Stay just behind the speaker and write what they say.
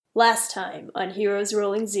Last time on Heroes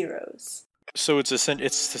Rolling Zeros. So it's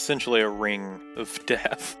essentially a ring of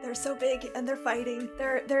death. They're so big and they're fighting.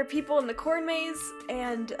 There are people in the corn maze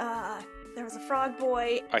and there was a frog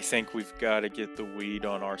boy. I think we've got to get the weed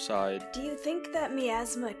on our side. Do you think that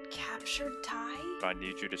Miasma captured Ty? I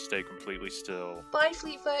need you to stay completely still. Bye,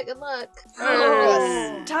 Fleetfoot. Good luck.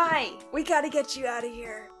 Hey! Ty, we gotta get you out of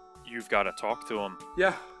here. You've got to talk to him.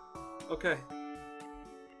 Yeah. Okay.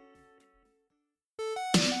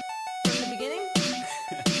 From the beginning?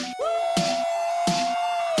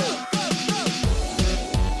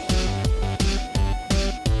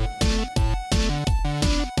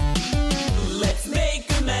 Let's make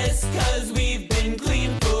a mess, cause we've been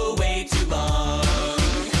clean for way too long.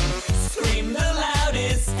 Scream the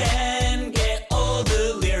loudest and get all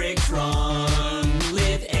the lyrics wrong.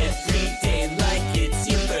 Live every day like it's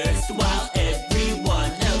your first, while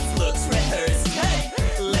everyone else looks rehearsed. Hey,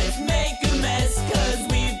 let's make a mess, cause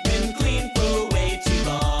we've been clean for way too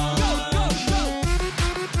long.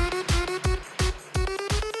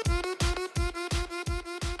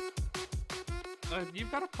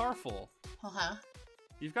 You've got a car full. Uh-huh.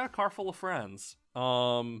 You've got a car full of friends.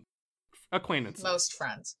 Acquaintances. Most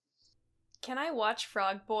friends. Can I watch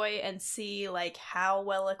Frog Boy and see, like, how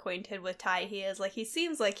well acquainted with Ty he is? Like, he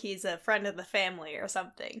seems like he's a friend of the family or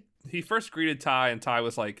something. He first greeted Ty, and Ty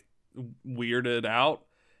was, like, weirded out.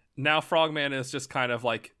 Now Frogman is just kind of,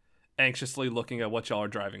 like, anxiously looking at what y'all are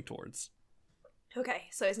driving towards. Okay,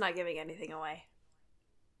 so he's not giving anything away.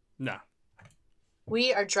 Nah.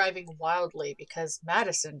 We are driving wildly because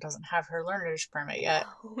Madison doesn't have her learner's permit yet.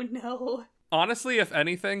 Oh, no. Honestly, if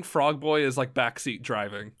anything, Frog Boy is, like, backseat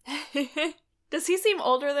driving. Does he seem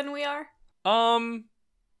older than we are?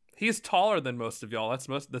 He's taller than most of y'all. That's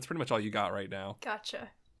pretty much all you got right now.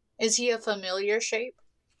 Gotcha. Is he a familiar shape?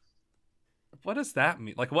 What does that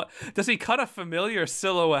mean? Like, what? Does he cut a familiar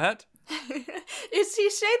silhouette? Is he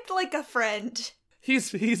shaped like a friend?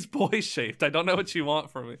 He's boy-shaped. I don't know what you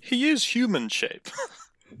want from me. He is human shape.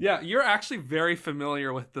 Yeah, you're actually very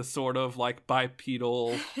familiar with the sort of, like,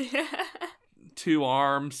 bipedal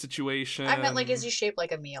two-arm situation. I meant, like, is he shaped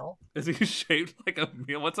like a meal? Is he shaped like a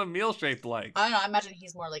meal? What's a meal shaped like? I don't know, I imagine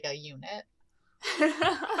he's more like a unit.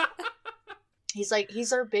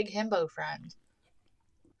 He's our big himbo friend.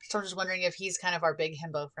 So I'm just wondering if he's kind of our big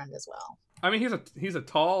himbo friend as well. I mean, he's a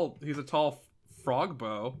tall frog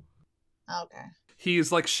bow. Okay.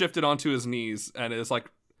 He's, like, shifted onto his knees and is,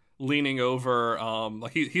 like, leaning over,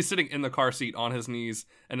 like, he's sitting in the car seat on his knees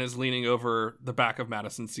and is leaning over the back of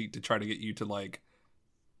Madison's seat to try to get you to, like,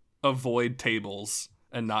 avoid tables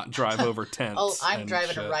and not drive over tents. Oh, I'm and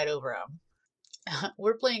driving shit. him right over him.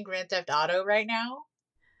 We're playing Grand Theft Auto right now,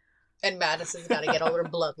 and Madison's got to get all her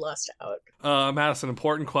bloodlust out. Madison,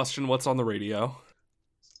 important question. What's on the radio?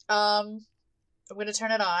 I'm going to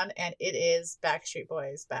turn it on, and it is Backstreet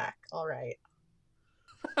Boys back. All right.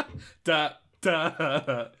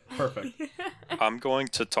 Perfect. I'm going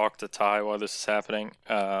to talk to Ty while this is happening.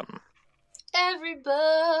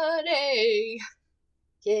 Everybody.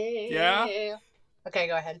 Yeah. Yeah? Okay,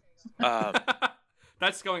 go ahead.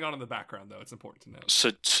 That's going on in the background, though. It's important to note.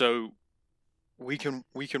 So we can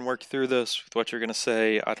work through this with what you're gonna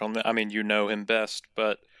say. I don't know. I mean, you know him best,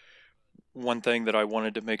 but one thing that I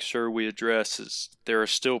wanted to make sure we address is there are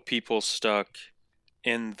still people stuck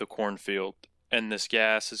in the cornfield, and this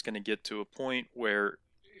gas is going to get to a point where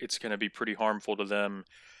it's going to be pretty harmful to them.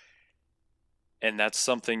 And that's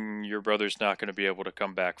something your brother's not going to be able to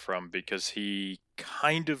come back from because he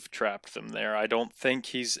kind of trapped them there. I don't think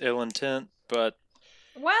he's ill intent, but...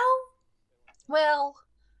 Well.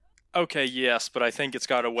 Okay, yes, but I think it's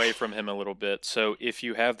got away from him a little bit. So if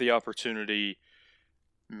you have the opportunity,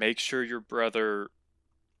 make sure your brother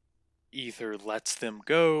either lets them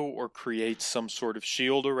go or creates some sort of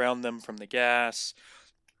shield around them from the gas.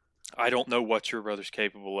 I don't know what your brother's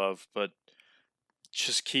capable of, but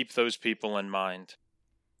just keep those people in mind.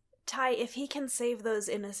 Ty, if he can save those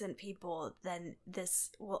innocent people, then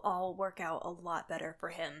this will all work out a lot better for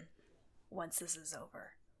him once this is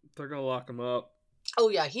over. They're gonna lock him up. Oh,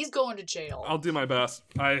 yeah, he's going to jail. I'll do my best.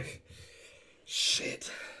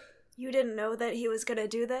 Shit. You didn't know that he was gonna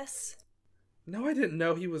do this? No, I didn't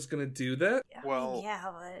know he was gonna do that. I Well- mean,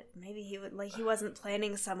 yeah, but maybe he wasn't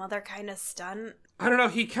planning some other kind of stunt. I don't know,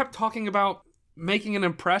 he kept talking about making an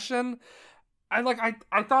impression. I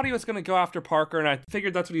thought he was gonna go after Parker, and I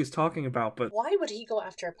figured that's what he was talking about, but Why would he go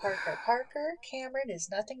after Parker? Parker Cameron is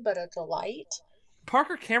nothing but a delight.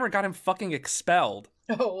 Parker Cameron got him fucking expelled.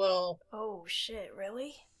 Oh, well, Oh shit,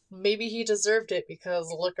 really? maybe he deserved it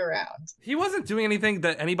because look around. He wasn't doing anything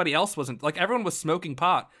that anybody else wasn't. Like, everyone was smoking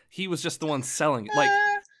pot. He was just the one selling it. Like,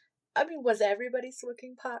 I mean, was everybody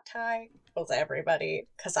smoking pot, Ty? Was everybody?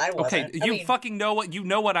 Because I wasn't. Okay, you fucking know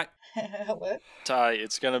what I. What? Ty,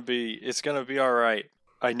 it's gonna be all right.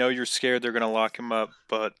 I know you're scared they're gonna lock him up,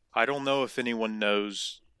 but I don't know if anyone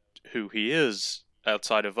knows who he is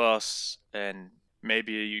outside of us and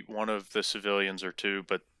maybe one of the civilians or two,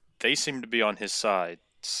 but they seem to be on his side.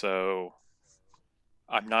 So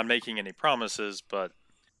I'm not making any promises, but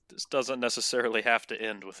this doesn't necessarily have to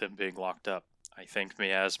end with him being locked up. I think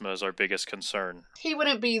miasma is our biggest concern. He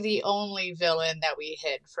wouldn't be the only villain that we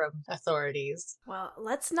hid from authorities. Well,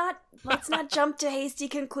 let's not jump to hasty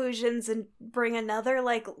conclusions and bring another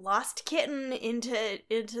like lost kitten into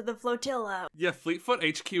the flotilla. Yeah, Fleetfoot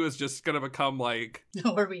HQ is just gonna become like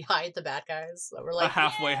Where we hide the bad guys. We're a like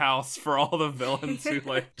halfway house for all the villains who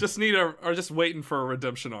like just need are just waiting for a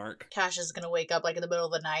redemption arc. Cash is gonna wake up like in the middle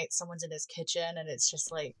of the night. Someone's in his kitchen, and it's just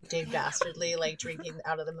like Dave Dastardly like drinking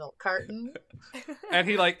out of the milk carton. And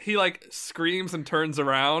he screams and turns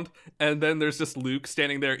around, and then there's just Luke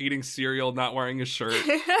standing there eating cereal, not wearing his shirt.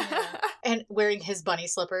 And wearing his bunny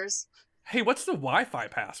slippers. Hey, what's the Wi-Fi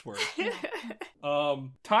password?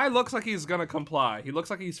 Ty looks like he's gonna comply. He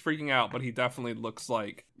looks like he's freaking out, but he definitely looks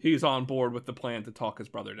like he's on board with the plan to talk his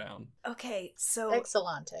brother down. Okay, so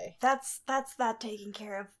Excellente. that's that taken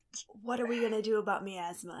care of. What are we gonna do about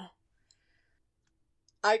miasma?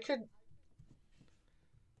 I could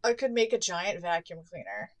make a giant vacuum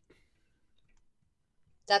cleaner.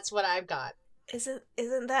 That's what I've got.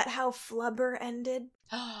 Isn't that how Flubber ended?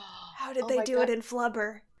 How did Oh they my do God. it in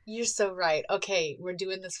Flubber? You're so right. Okay, we're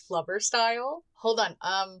doing this flubber style. Hold on.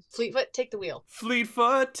 Fleetfoot, take the wheel.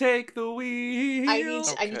 Fleetfoot, take the wheel. I need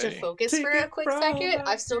to Okay. focus Take for a it quick from second. us.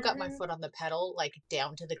 I've still got my foot on the pedal, like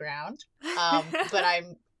down to the ground. But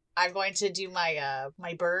I'm going to do my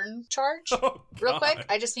burn charge Oh, real quick. God.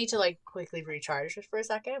 I just need to like quickly recharge just for a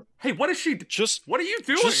second. Hey, what is she? Just What are you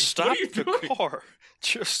doing? Just stop what are you the doing? car.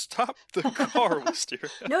 Just stop the car, Wisteria.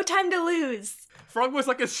 No time to lose. Frog was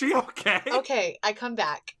like, "Is she okay?" Okay, I come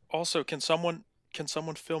back. Also, can someone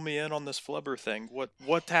fill me in on this flubber thing?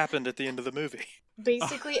 What happened at the end of the movie?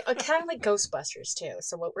 Basically, kind of like Ghostbusters too.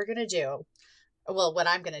 So what we're gonna do, well, what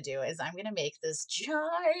I'm gonna do is I'm gonna make this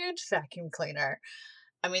giant vacuum cleaner.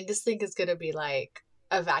 I mean, this thing is gonna be like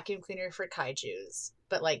a vacuum cleaner for kaijus,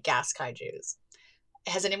 but like gas kaijus.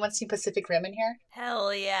 Has anyone seen Pacific Rim in here?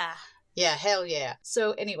 Hell yeah. Yeah, hell yeah.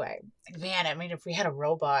 So anyway, man, I mean, if we had a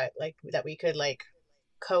robot like that we could like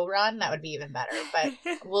co-run, that would be even better. But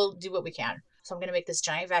we'll do what we can. So I'm gonna make this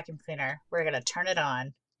giant vacuum cleaner. We're gonna turn it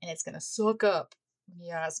on, and it's gonna suck up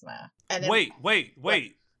miasma. And then, Wait.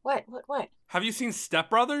 What? Have you seen Step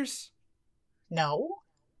Brothers? No.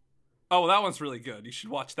 Oh, that one's really good. You should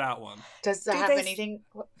watch that one. Does that Do have they- anything?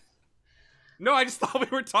 No, I just thought we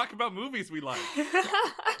were talking about movies we like.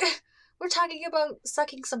 We're talking about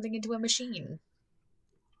sucking something into a machine.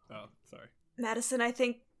 Oh, sorry. Madison, I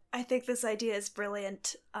think this idea is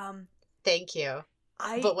brilliant. Thank you.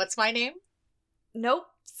 I But what's my name? Nope.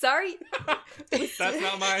 Sorry. That's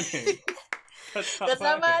not my name. That's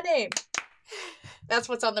not my name. That's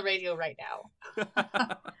what's on the radio right now.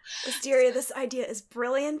 Wisteria, this idea is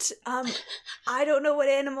brilliant. I don't know what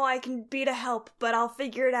animal I can be to help, but I'll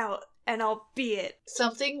figure it out and I'll be it.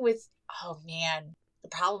 Something with. Oh man, the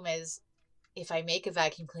problem is, if I make a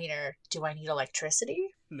vacuum cleaner, do I need electricity?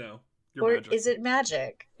 No, you're Or magic. is it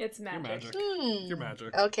magic? It's You're magic. magic. You're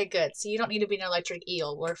magic. Okay, good. So you don't need to be an electric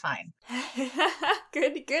eel. We're fine.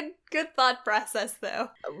 Good thought process though.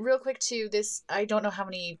 Real quick, too, this. I don't know how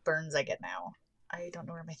many burns I get now. I don't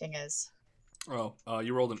know where my thing is. Oh,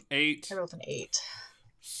 you rolled an 8. I rolled an 8.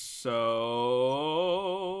 So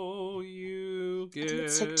you I get. did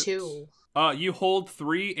take 2. You hold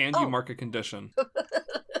 3 and you Oh. mark a condition.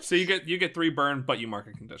 So you get 3 burn, but you mark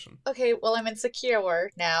a condition. Okay, well, I'm insecure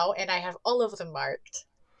now, and I have all of them marked.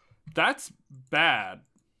 That's bad.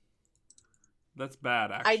 That's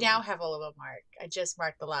bad, actually. I now have all of them marked. I just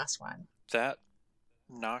marked the last one. That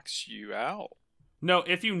knocks you out. No,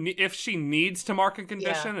 if she needs to mark a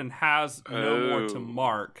condition and has no more to Oh.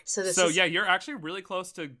 mark. So this is- yeah, you're actually really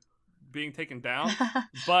close to being taken down.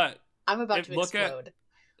 But I'm about to look at- explode.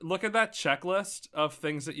 look at that checklist of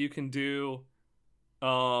things that you can do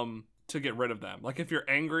to get rid of them. Like if you're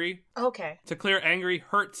angry, Okay. to clear angry,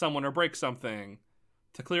 hurt someone or break something.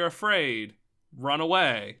 To clear afraid, run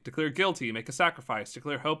away. To clear guilty, make a sacrifice. To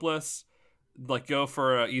clear hopeless, like go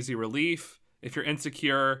for easy relief. If you're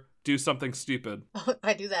insecure, do something stupid.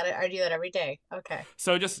 I do that every day. Okay.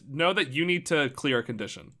 So just know that you need to clear a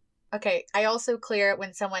condition. Okay. I also clear it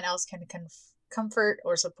when someone else can comfort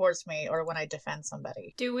or supports me, or when I defend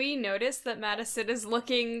somebody. Do we notice that Madison is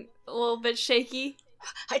looking a little bit shaky?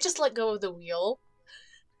 I just let go of the wheel.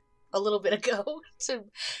 a little bit ago to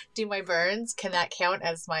do my burns. Can that count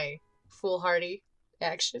as my foolhardy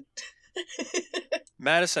action?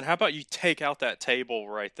 Madison, how about you take out that table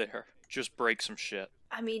right there? Just break some shit.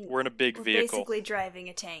 I mean, We're in a big we're vehicle. basically driving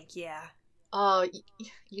a tank, yeah. Oh,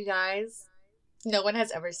 you guys, no one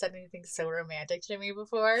has ever said anything so romantic to me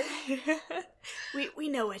before. we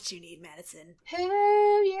know what you need, Madison.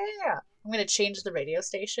 Hell yeah! I'm gonna change the radio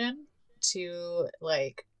station to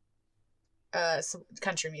like some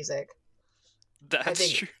country music. That's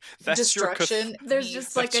think your, that's your Destruction. There's needs-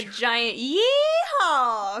 just like a That's giant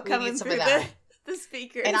yeehaw We coming need some through of that. the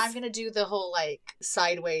speakers. And I'm gonna do the whole like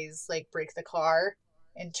sideways, like break the car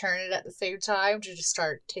and turn it at the same time to just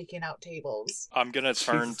start taking out tables. I'm gonna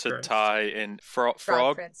turn Jesus to Christ. Ty and Frog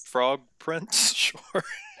Frog Prince. Prince, sure,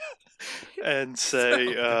 and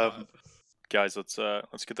say, Oh, guys, let's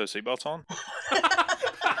get those seatbelts on.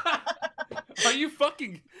 Are you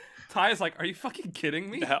fucking... Ty is like, are you fucking kidding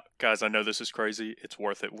me? Now, guys, I know this is crazy. It's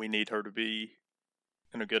worth it. We need her to be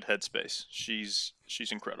in a good headspace. She's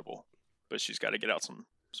incredible, but she's got to get out some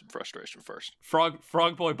frustration first.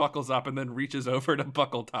 Frog Boy buckles up and then reaches over to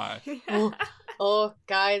buckle Ty. Oh,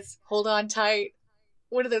 guys, hold on tight.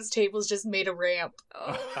 One of those tables just made a ramp.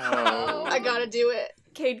 Oh. I gotta do it.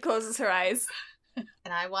 Cade closes her eyes.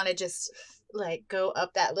 And I want to just like go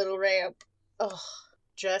up that little ramp. Oh,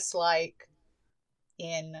 just like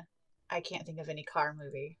in I can't think of any car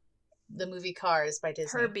movie. The movie Cars by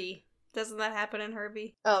Disney. Herbie. Doesn't that happen in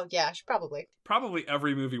Herbie? Oh yeah, probably. Probably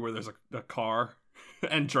every movie where there's a car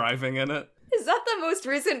and driving in it. Is that the most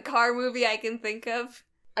recent car movie I can think of?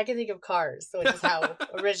 I can think of Cars, so it's how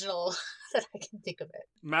original that I can think of it.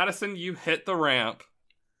 Madison, you hit the ramp.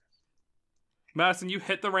 Madison, you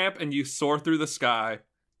hit the ramp and you soar through the sky.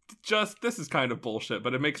 This is kind of bullshit,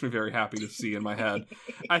 but it makes me very happy to see in my head.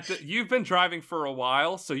 You've been driving for a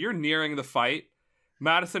while, so you're nearing the fight.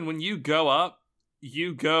 Madison, when you go up,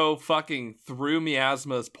 you go fucking through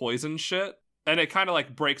Miasma's poison shit, and it kind of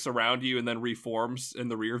like breaks around you and then reforms in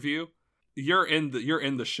the rear view. You're in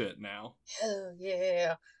the shit now. Oh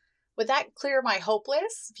yeah. Would that clear my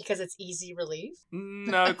hopeless because it's easy relief?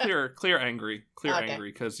 No, clear angry, Okay.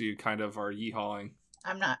 angry because you kind of are yeehawing.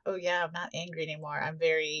 I'm not angry anymore.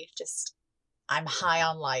 I'm high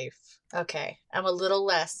on life. Okay. I'm a little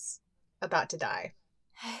less about to die.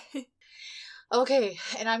 Okay,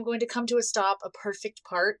 and I'm going to come to a stop, a perfect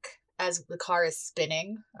park, as the car is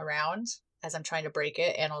spinning around as I'm trying to brake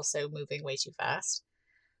it and also moving way too fast.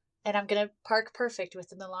 And I'm going to park perfect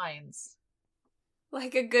within the lines.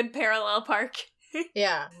 Like a good parallel park.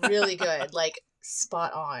 Yeah, really good. Like,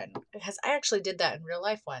 spot on. Because I actually did that in real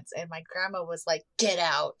life once, and my grandma was like, get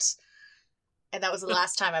out. And that was the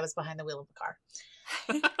last time I was behind the wheel of a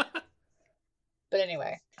car. But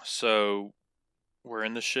anyway. So we're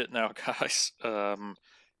in the shit now, guys.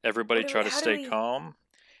 Everybody try to how do stay we- calm.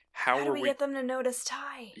 How How do are we get them to notice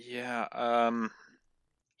Ty? Yeah,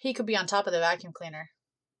 He could be on top of the vacuum cleaner.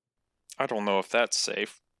 I don't know if that's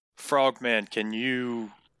safe. Frogman, can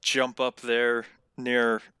you jump up there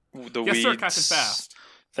near the Yes, weeds? sir, Captain Fast.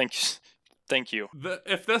 Thank you.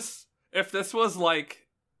 If this was like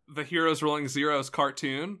the Heroes Rolling Zeros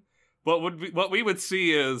cartoon, what we would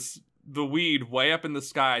see is the weed way up in the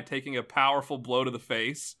sky taking a powerful blow to the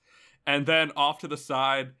face, and then off to the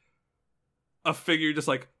side, a figure just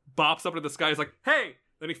like bops up into the sky. He's like, "Hey!"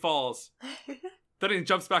 Then he falls. Then he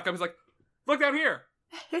jumps back up. He's like, "Look down here."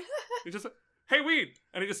 He just, "Hey, weed!"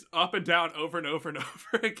 And he just up and down over and over and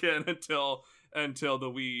over again until the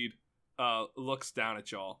weed looks down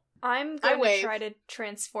at y'all. I'm I going to wave. try to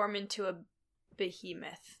transform into a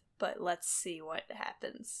behemoth, but let's see what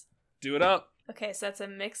happens. Do it up. Okay, so that's a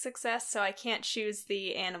mixed success, so I can't choose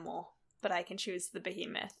the animal, but I can choose the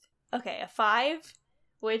behemoth. Okay, a 5,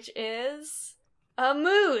 which is a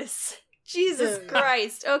moose. Jesus Ugh.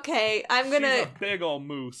 Christ. Okay, I'm She's gonna a big old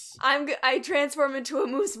moose. I transform into a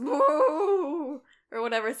moose. Moo! Or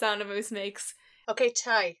whatever sound a moose makes. Okay,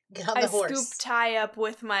 Ty, get on I the horse. scoop Ty up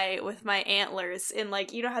with my antlers in,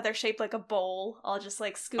 like, you know how they're shaped like a bowl? I'll just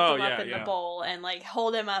like scoop Oh, him up yeah, in yeah. the bowl and like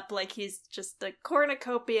hold him up like he's just a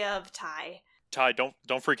cornucopia of Ty. Ty,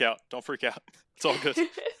 don't freak out. Don't freak out. It's all good.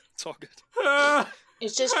 It's all good.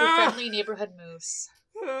 It's just your friendly neighborhood moose.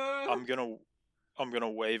 I'm gonna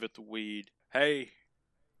wave at the weed. Hey,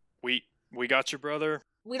 we got your brother.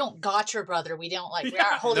 We don't got your brother. We don't we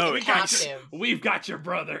aren't holding No, him we got captive. We've got your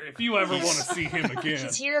brother. If you ever want to see him again.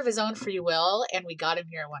 He's here of his own free will, and we got him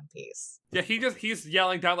here in one piece. Yeah, he's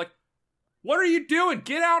yelling down like, "What are you doing?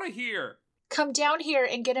 Get out of here!" Come down here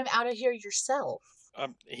and get him out of here yourself.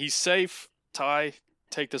 He's safe. Ty,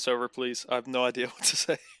 take this over, please. I have no idea what to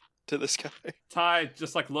say to this guy. Ty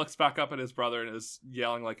just like looks back up at his brother and is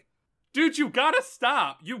yelling like, Dude, you gotta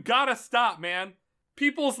stop. You gotta stop, man.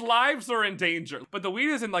 People's lives are in danger. But the weed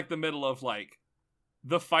is in, like, the middle of, like,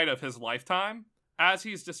 the fight of his lifetime. As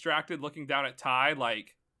he's distracted looking down at Ty,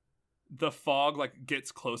 like, the fog, like,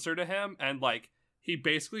 gets closer to him, and, like, he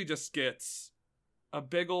basically just gets a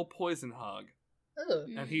big old poison hug. Ooh.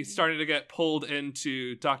 And he's starting to get pulled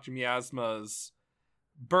into Dr. Miasma's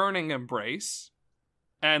burning embrace.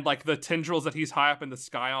 And, like, the tendrils that he's high up in the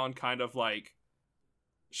sky on kind of, like,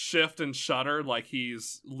 shift and shudder, like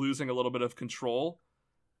he's losing a little bit of control.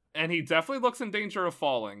 And he definitely looks in danger of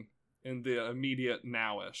falling in the immediate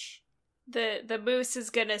nowish. The moose is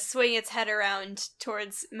gonna swing its head around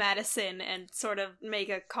towards Madison and sort of make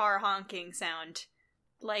a car honking sound.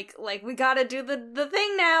 Like we gotta do the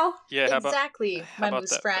thing now. Yeah, Exactly, how my about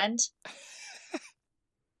moose that? friend.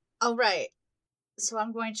 All right. So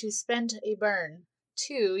I'm going to spend a burn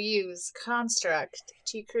to use construct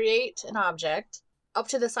to create an object up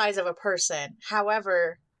to the size of a person.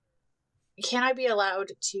 However, can I be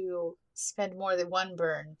allowed to spend more than one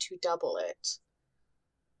burn to double it?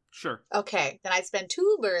 Sure. Okay, then I spend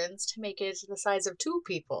 2 burns to make it the size of 2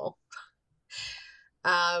 people.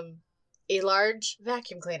 A large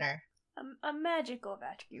vacuum cleaner. A magical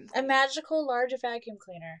vacuum. A magical large vacuum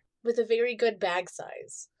cleaner with a very good bag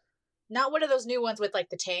size. Not one of those new ones with, like,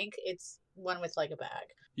 the tank. It's one with, like, a bag.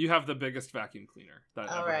 You have the biggest vacuum cleaner that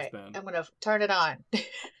All ever has right, been. I'm gonna turn it on.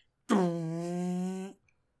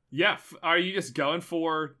 Yeah, are you just going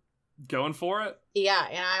for it? Yeah,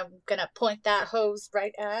 and I'm gonna point that hose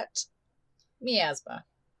right at Miasma.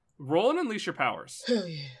 Roll and unleash your powers. Oh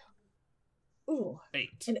yeah. Ooh,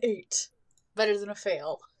 8. an 8. Better than a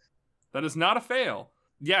fail. That is not a fail.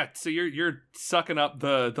 Yeah, so you're sucking up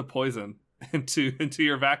the poison into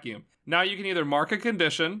your vacuum. Now you can either mark a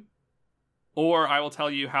condition, or I will tell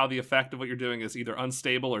you how the effect of what you're doing is either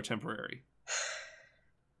unstable or temporary.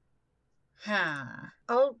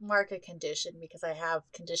 I'll mark a condition because I have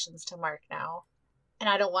conditions to mark now. And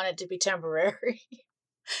I don't want it to be temporary.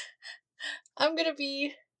 I'm gonna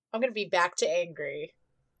be back to angry.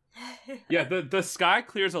 Yeah, the sky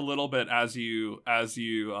clears a little bit as you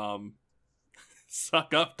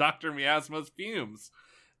suck up Dr. Miasma's fumes.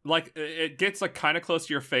 Like, it gets, like, kind of close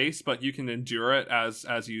to your face, but you can endure it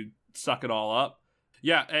as you suck it all up.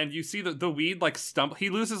 Yeah, and you see the weed, like, stumble. He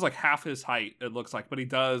loses, like, half his height, it looks like, but he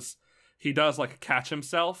does like catch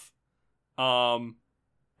himself. And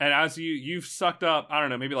as you've sucked up, I don't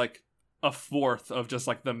know, maybe like a fourth of just,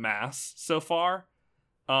 like, the mass so far.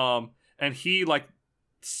 And he, like,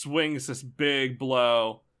 swings this big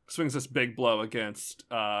blow against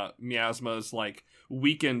Miasma's, like,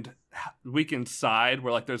 weakened side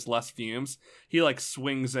where, like, there's less fumes. He, like,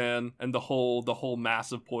 swings in, and the whole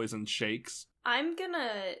mass of poison shakes. I'm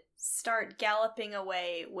gonna start galloping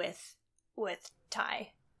away with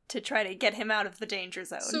Ty to try to get him out of the danger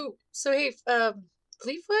zone. So hey,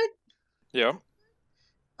 Fleetfoot? Yeah.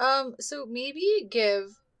 So maybe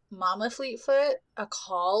give Mama Fleetfoot a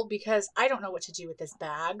call because I don't know what to do with this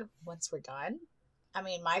bag once we're done. I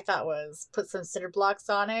mean, my thought was put some cinder blocks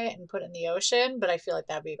on it and put it in the ocean, but I feel like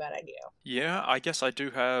that'd be a bad idea. Yeah, I guess I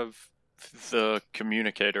do have the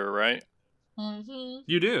communicator, right? Mm-hmm.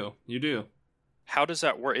 You do. How does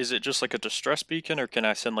that work? Is it just like a distress beacon, or can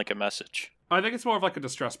I send like a message? I think it's more of like a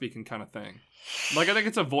distress beacon kind of thing. Like, I think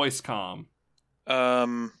it's a voice comm.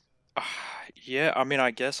 Yeah, I mean,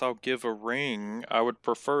 I guess I'll give a ring. I would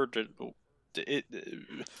prefer to. Do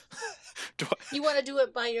You want to do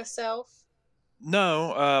it by yourself?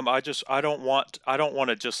 No, I don't want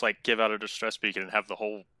to just like give out a distress beacon and have the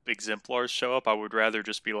whole exemplars show up. I would rather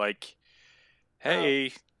just be like,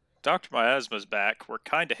 hey, Dr. Miasma's back. We're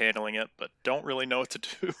kind of handling it, but don't really know what to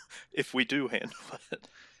do if we do handle it.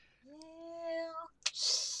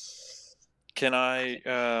 Can I,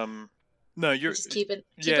 no, you're just keep it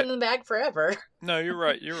yeah. in the bag forever. No, you're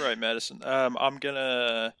right, Madison. I'm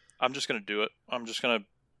just gonna do it. I'm just gonna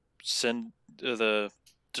send the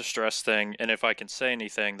distress thing, and if I can say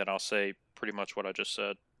anything, then I'll say pretty much what I just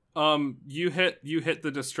said. You hit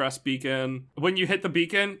the distress beacon. When you hit the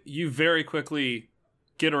beacon, you very quickly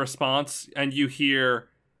get a response, and you hear,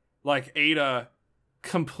 like, Ada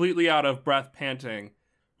completely out of breath, panting.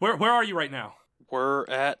 Where are you right now? We're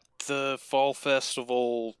at the fall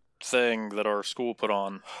festival thing that our school put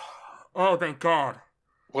on. Oh, thank God.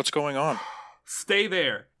 What's going on? Stay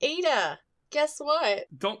there. Ada, guess what?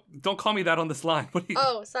 Don't call me that on this line. What are you...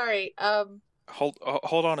 Oh, sorry.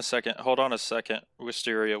 Hold on a second,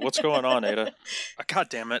 Wisteria. What's going on, Ada? God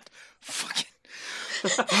damn it. Fucking...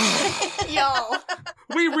 Y'all.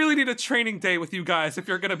 We really need a training day with you guys if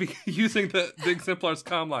you're going to be using the Exemplars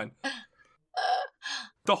comm line.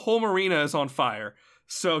 The whole marina is on fire.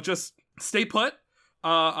 So just Stay put.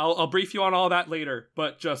 I'll brief you on all that later.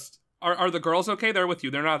 But just are the girls okay? They're with you.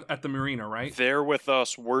 They're not at the marina, right? They're with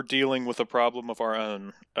us. We're dealing with a problem of our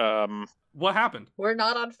own. What happened? We're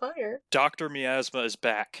not on fire. Dr. Miasma is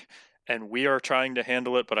back, and we are trying to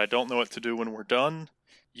handle it, but I don't know what to do when we're done.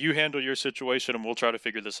 You handle your situation, and we'll try to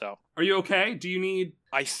figure this out. Are you okay? Do you need...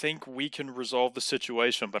 I think we can resolve the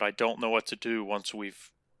situation, but I don't know what to do once we've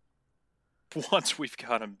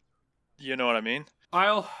got him. You know what I mean?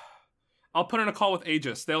 I'll put in a call with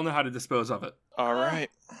Aegis. They'll know how to dispose of it. All right.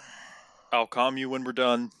 I'll calm you when we're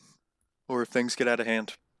done, or if things get out of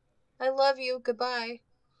hand. I love you. Goodbye.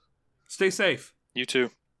 Stay safe. You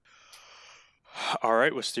too. All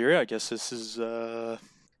right, Wisteria, I guess this is,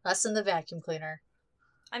 Us and the vacuum cleaner.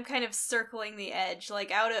 I'm kind of circling the edge,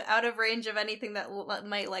 like out of range of anything that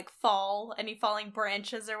might like fall, any falling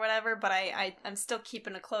branches or whatever. But I'm still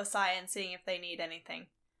keeping a close eye and seeing if they need anything.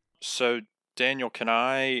 So, Daniel, can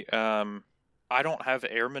I don't have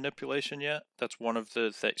air manipulation yet. That's one of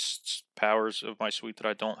the powers of my suite that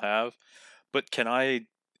I don't have. But can I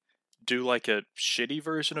do like a shitty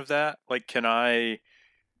version of that? Like, can I...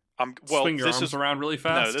 swing your arms around really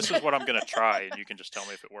fast? No, this is what I'm going to try, and you can just tell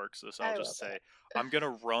me if it works. I'll just say, that. I'm going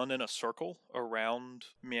to run in a circle around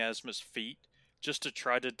Miasma's feet just to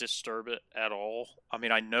try to disturb it at all. I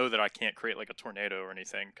mean, I know that I can't create like a tornado or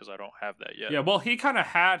anything because I don't have that yet. Yeah, well, he kind of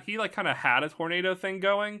had a tornado thing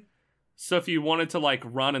going. So if you wanted to like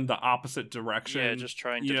run in the opposite direction, yeah, just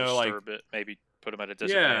trying to disturb it, maybe put him at a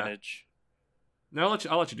disadvantage. No,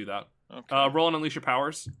 I'll let you do that. Okay. Roll and unleash your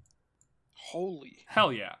powers. Holy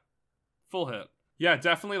hell yeah, full hit. Yeah,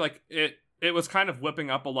 definitely. Like it was kind of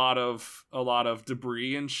whipping up a lot of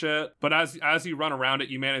debris and shit. But as you run around it,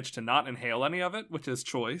 you manage to not inhale any of it, which is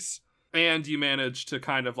choice, and you manage to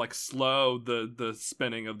kind of like slow the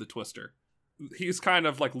spinning of the twister. He's kind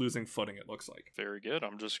of like losing footing, it looks like. Very good.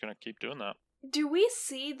 I'm just gonna keep doing that. Do we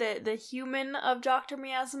see the human of Dr.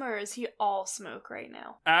 Miasma, or is he all smoke right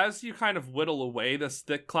now? As you kind of whittle away this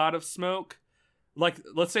thick cloud of smoke, like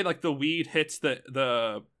let's say like the weed hits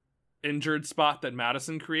the injured spot that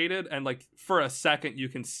Madison created, and like for a second you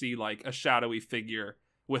can see like a shadowy figure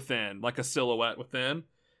within, like a silhouette within.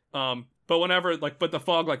 But the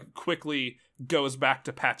fog like quickly goes back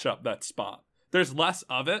to patch up that spot. There's less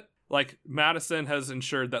of it. Like Madison has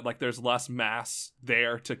ensured that like there's less mass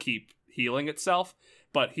there to keep healing itself,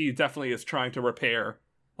 but he definitely is trying to repair.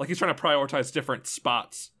 Like he's trying to prioritize different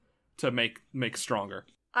spots to make stronger.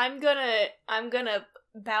 I'm gonna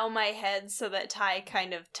bow my head so that Ty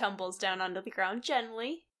kind of tumbles down onto the ground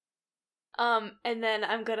gently. And then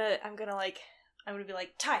I'm gonna be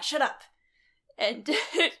like, Ty, shut up. And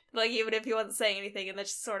like even if he wasn't saying anything, and then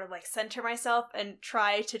just sort of like center myself and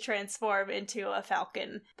try to transform into a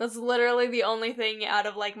falcon. That's literally the only thing out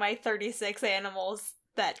of like my 36 animals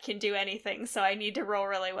that can do anything, so I need to roll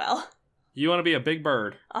really well. You want to be a big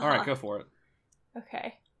bird. Uh-huh. All right, go for it.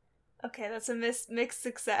 Okay, that's a mixed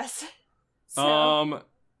success. So,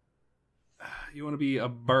 you want to be a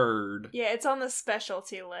bird. yeah, it's on the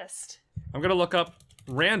specialty list. I'm gonna look up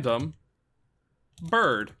random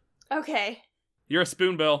bird. Okay. You're a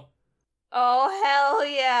spoonbill. Oh, hell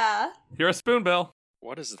yeah. You're a spoonbill.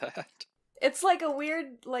 What is that? It's like a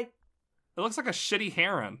weird, like... It looks like a shitty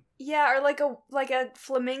heron. Yeah, or like a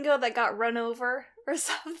flamingo that got run over or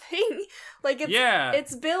something. Like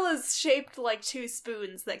its bill is shaped like two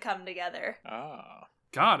spoons that come together. Ah.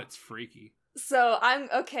 God, it's freaky. So I'm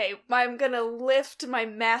gonna lift my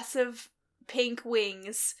massive pink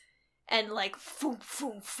wings and like foom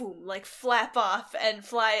foom foom, like flap off and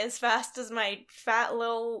fly as fast as my fat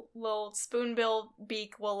little spoonbill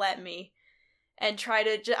beak will let me, and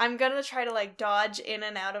I'm gonna try to like dodge in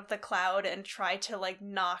and out of the cloud and try to like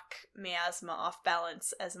knock Miasma off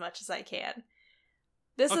balance as much as I can.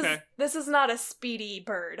 This is not a speedy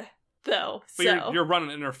bird though. But so you're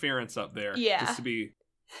running interference up there. Yeah. Just to be.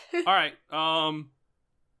 All right.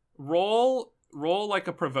 Roll like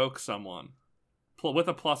a provoke someone. With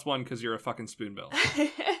a +1 because you're a fucking spoonbill.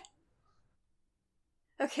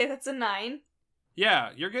 Okay, that's a 9.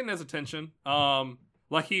 Yeah, you're getting his attention.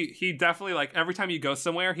 Like he definitely, like every time you go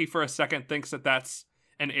somewhere, he for a second thinks that that's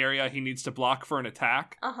an area he needs to block for an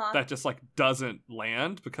attack that just like doesn't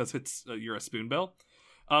land because it's you're a spoonbill.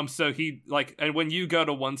 So he like, and when you go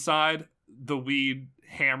to one side, the weed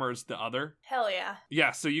hammers the other. Hell yeah.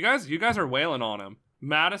 Yeah. So you guys are wailing on him.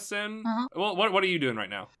 Madison, well, what are you doing right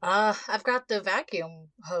now? I've got the vacuum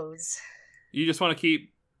hose. You just want to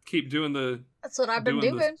keep doing the... That's what I've been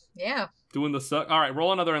doing. Yeah. Doing the suck. All right,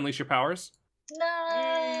 roll another Unleash Your Powers.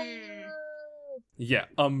 No. Yeah,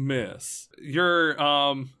 a miss. You're,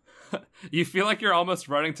 you feel like you're almost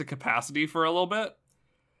running to capacity for a little bit.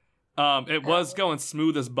 It was going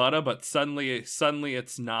smooth as butter, but suddenly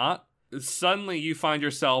it's not. Suddenly you find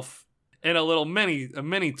yourself in a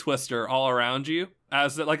mini twister all around you,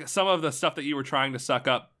 as like some of the stuff that you were trying to suck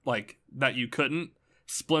up, like that you couldn't,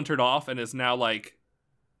 splintered off and is now like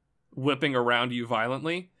whipping around you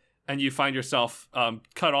violently, and you find yourself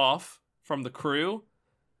cut off from the crew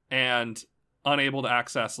and unable to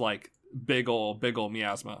access like big ol'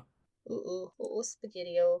 miasma. Ooh,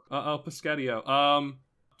 Spaghetti-O. Pescatio.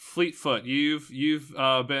 Fleetfoot, you've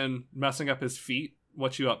been messing up his feet.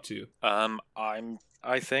 What you up to?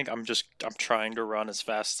 I think I'm trying to run as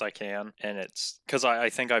fast as I can, and it's because I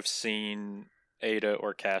think I've seen Ada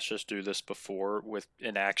or Cassius do this before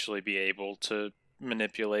and actually be able to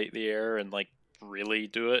manipulate the air and like really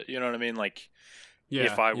do it. You know what I mean? Like,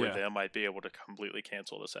 if I were them, I'd be able to completely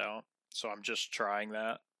cancel this out. So I'm just trying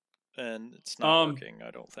that, and it's not working,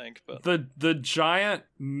 I don't think. But the giant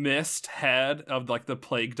mist head of like the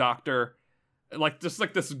plague doctor, like just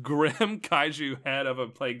like this grim kaiju head of a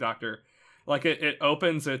plague doctor, like it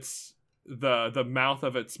opens the mouth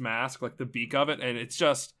of its mask, like the beak of it, and it's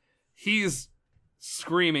just he's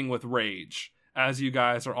screaming with rage as you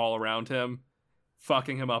guys are all around him,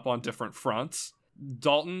 fucking him up on different fronts.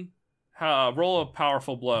 Dalton, roll a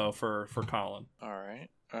powerful blow for Colin. all right.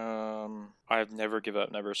 I've never give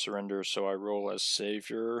up, never surrender, so I roll as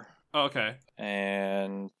savior. Okay.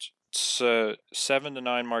 And so 7 to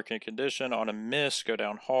 9 marking condition. On a miss, go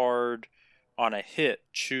down hard. On a hit,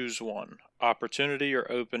 choose one. Opportunity or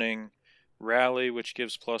opening. Rally, which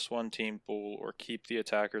gives +1 team pool, or keep the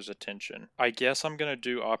attacker's attention. I guess I'm gonna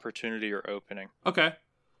do opportunity or opening. Okay.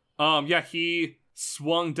 Yeah, he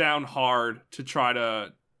swung down hard to try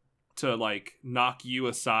to like knock you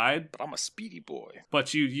aside, But I'm a speedy boy.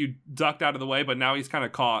 but you ducked out of the way, but now he's kind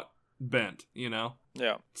of caught bent, you know?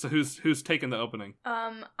 Yeah. So who's taking the opening?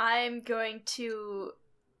 I'm going to.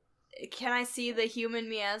 Can I see the human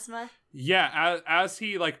miasma? Yeah, as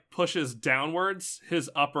he like pushes downwards, his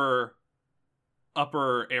upper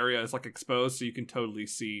area is like exposed, so you can totally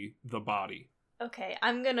see the body. Okay,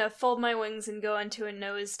 I'm gonna fold my wings and go into a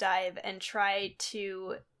nosedive and try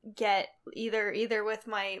to get either with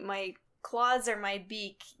my claws or my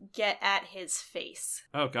beak, get at his face.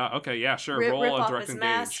 Oh god, okay, yeah, sure. Rip Roll a off direct his engage.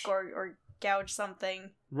 mask or gouge something.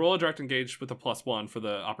 Roll a direct engage with a +1 for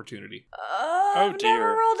the opportunity. I've dear.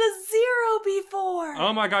 never rolled a 0 before.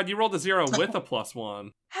 Oh my god, you rolled a 0 with a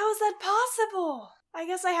 +1. How is that possible? I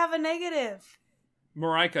guess I have a negative.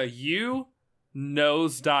 Marika, you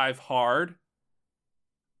nosedive hard,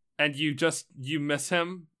 and you miss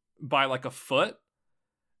him by like a foot,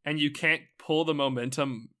 and you can't pull the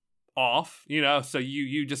momentum off, you know, so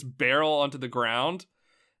you just barrel onto the ground,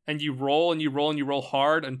 and you roll and you roll and you roll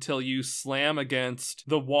hard until you slam against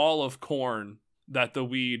the wall of corn that the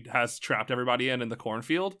weed has trapped everybody in the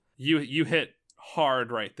cornfield. You hit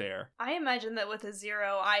hard right there. I imagine that with a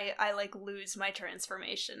 0, I like lose my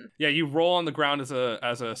transformation. Yeah, you roll on the ground as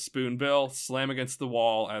a spoonbill, slam against the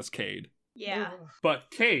wall as Cade. Yeah. Ooh. But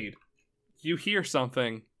Cade, you hear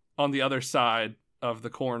something on the other side of the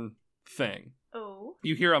corn thing. Oh.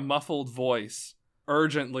 You hear a muffled voice,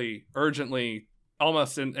 urgently,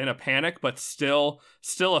 almost in a panic, but still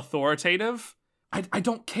authoritative. I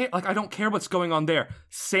don't care. Like, I don't care what's going on there.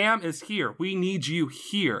 Sam is here. We need you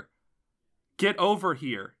here. Get over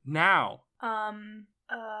here now.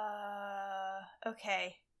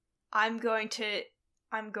 Okay. I'm going to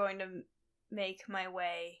make my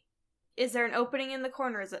way. Is there an opening in the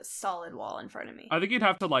corner, or is it solid wall in front of me? I think you'd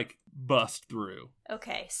have to like bust through.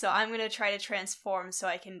 Okay, so I'm gonna try to transform so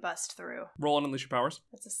I can bust through. Roll and unleash your powers.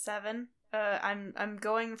 That's a 7. I'm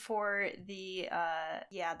going for the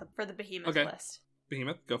for the behemoth Okay. list.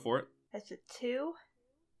 Behemoth, go for it. That's a 2.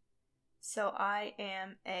 So I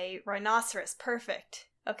am a rhinoceros. Perfect.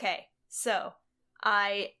 Okay, so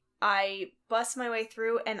I bust my way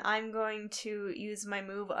through, and I'm going to use my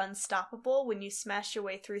move Unstoppable. When you smash your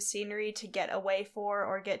way through scenery to get away for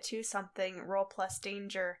or get to something, roll plus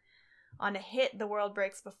danger. On a hit, the world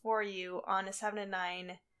breaks before you. On a 7 to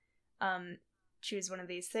 9, choose one of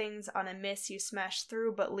these things. On a miss, you smash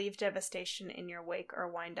through but leave devastation in your wake or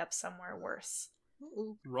wind up somewhere worse.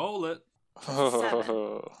 Ooh. Roll it.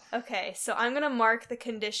 7. Okay, so I'm gonna mark the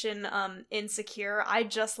condition insecure. I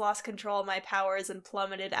just lost control of my powers and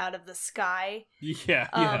plummeted out of the sky.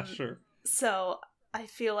 Yeah, sure. So I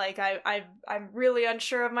feel like I'm really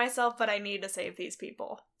unsure of myself, but I need to save these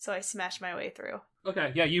people. So I smash my way through.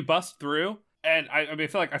 Okay, yeah, you bust through, and I mean,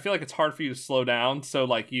 I feel like it's hard for you to slow down. So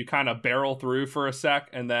like you kind of barrel through for a sec,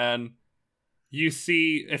 and then you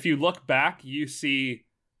see, if you look back, you see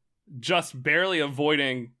just barely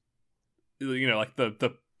avoiding, you know, like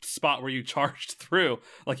the spot where you charged through.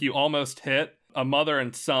 Like, you almost hit a mother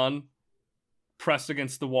and son pressed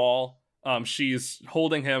against the wall. She's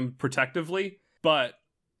holding him protectively, but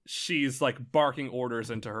she's like barking orders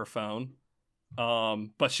into her phone.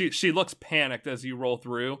 But she looks panicked as you roll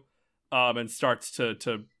through, and starts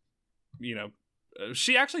to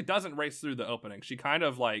she actually doesn't race through the opening. She kind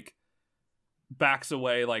of like backs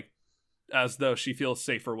away, like as though she feels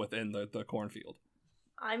safer within the cornfield.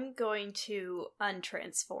 I'm going to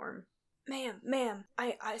untransform. Ma'am,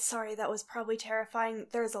 I sorry, that was probably terrifying.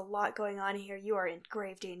 There's a lot going on here. You are in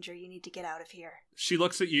grave danger. You need to get out of here. She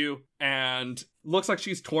looks at you and looks like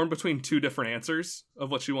she's torn between two different answers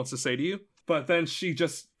of what she wants to say to you. But then she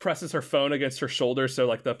just presses her phone against her shoulder so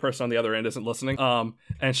like the person on the other end isn't listening.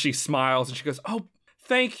 And she smiles and she goes, "Oh,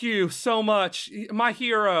 thank you so much. My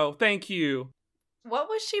hero. Thank you." What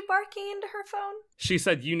was she barking into her phone? She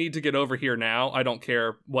said, "You need to get over here now. I don't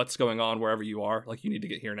care what's going on wherever you are. Like, you need to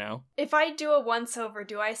get here now." If I do a once-over,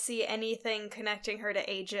 do I see anything connecting her to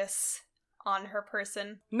Aegis on her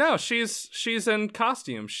person? No, she's in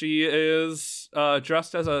costume. She is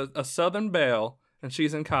dressed as a Southern Belle, and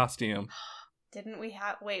she's in costume. Didn't we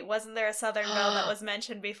have... Wait, wasn't there a Southern Belle that was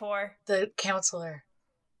mentioned before? The counselor.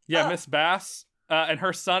 Yeah, Miss Bass. And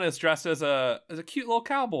her son is dressed as a cute little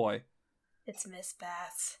cowboy. It's Miss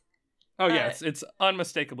Bass. Oh, yeah, it's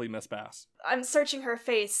unmistakably Miss Bass. I'm searching her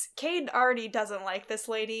face. Cade already doesn't like this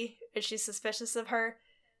lady. Is she suspicious of her?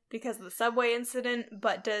 Because of the subway incident,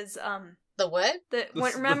 but does, The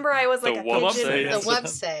what? remember I was like the a Wubsay pigeon? incident. The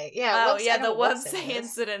Wubsay. Yeah. Oh, Wubsay, yeah, I the know what Wubsay Wubsay is.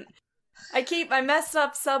 incident. I messed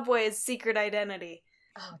up Subway's secret identity.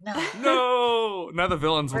 Oh, no. No! Now the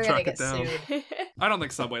villains will We're gonna track it get down. sued. I don't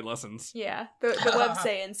think Subway listens. Yeah, the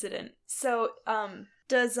Wubsay incident. So,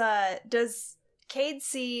 does Cade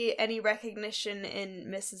see any recognition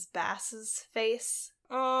in Mrs. Bass's face?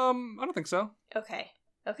 I don't think so. Okay.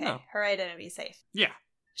 No. Her identity's safe. Yeah.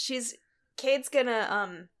 Cade's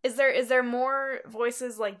gonna, is there more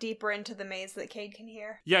voices, like, deeper into the maze that Cade can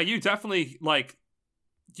hear? Yeah, you definitely, like,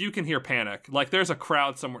 you can hear panic. Like, there's a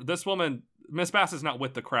crowd somewhere. This woman, Miss Bass, is not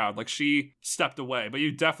with the crowd. Like, she stepped away. But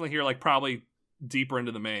you definitely hear, like, probably deeper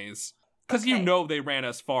into the maze. Because you Okay. know they ran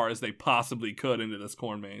as far as they possibly could into this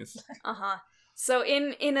corn maze. Uh-huh. So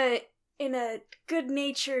in a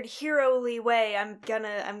good-natured, hero-ly way, I'm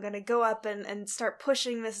gonna go up and start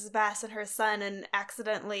pushing Mrs. Bass and her son and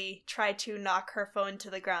accidentally try to knock her phone to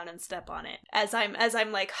the ground and step on it as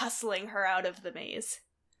I'm like hustling her out of the maze.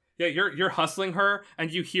 Yeah, you're hustling her,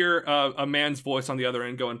 and you hear a man's voice on the other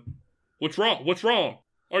end going, "What's wrong? What's wrong?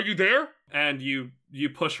 Are you there?" And you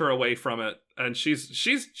push her away from it, and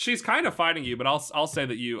she's kind of fighting you, but I'll say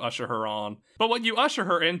that you usher her on. But what you usher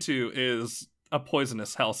her into is a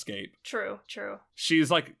poisonous hellscape. True.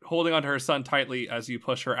 She's like holding onto her son tightly as you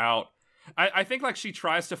push her out. I think like she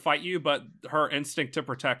tries to fight you, but her instinct to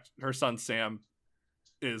protect her son Sam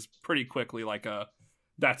is pretty quickly like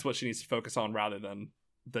that's what she needs to focus on rather than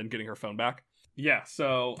getting her phone back. Yeah,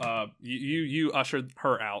 so you ushered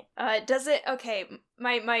her out. Does it? Okay,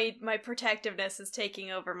 my protectiveness is taking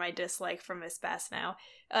over my dislike for Miss Bass now.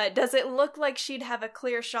 Does it look like she'd have a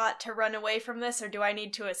clear shot to run away from this, or do I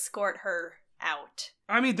need to escort her out?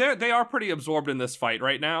 I mean, they are pretty absorbed in this fight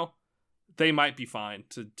right now. They might be fine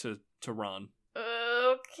to run.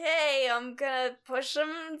 Okay, I'm gonna push them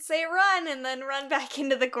and say run, and then run back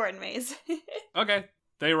into the corn maze. Okay,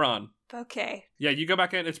 they run. Okay. Yeah, you go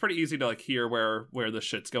back in. It's pretty easy to like hear where the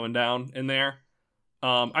shit's going down in there.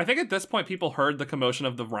 I think at this point people heard the commotion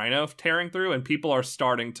of the rhino tearing through, and people are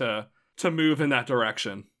starting to move in that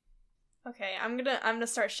direction. Okay, I'm gonna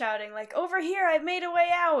start shouting like, "Over here! I've made a way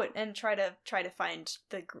out!" and try to find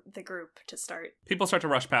the group to start. People start to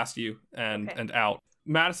rush past you and out.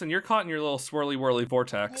 Madison, you're caught in your little swirly whirly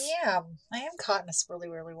vortex. Yeah, I am caught in a swirly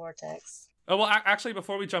whirly vortex. Oh well, actually,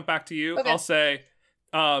 before we jump back to you, Okay. I'll say,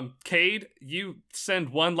 Cade, you send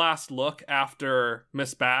one last look after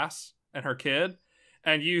Miss Bass and her kid,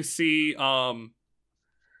 and you see,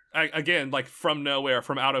 again, like from nowhere,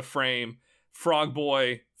 from out of frame, Frog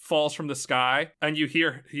Boy falls from the sky, and you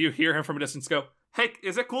hear him from a distance go, "Hey,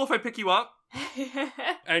 is it cool if I pick you up?"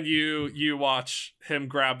 And you watch him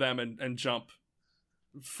grab them and jump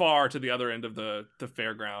far to the other end of the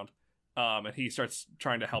fairground, and he starts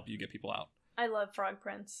trying to help you get people out. I love Frog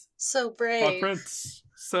Prince. So brave. Frog Prince,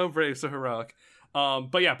 so brave, so heroic.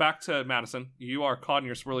 But yeah, back to Madison. You are caught in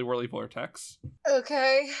your swirly whirly vortex.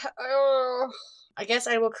 Okay. I guess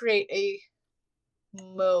I will create a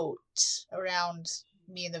moat around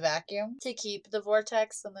me in the vacuum to keep the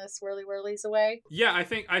vortex and the swirly whirlies away. Yeah, I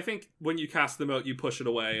think when you cast the moat, you push it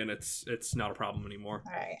away, and it's not a problem anymore.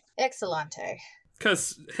 All right. Excellente.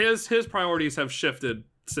 Because his priorities have shifted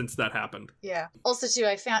since that happened. Yeah. Also, too,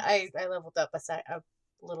 I leveled up a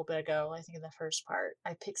little bit ago. I think in the first part,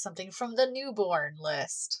 I picked something from the newborn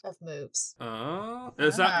list of moves.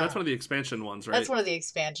 That's one of the expansion ones, right? That's one of the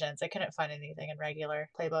expansions. I couldn't find anything in regular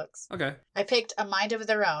playbooks. Okay. I picked a mind of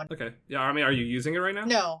their own. Okay. Yeah, I mean, are you using it right now?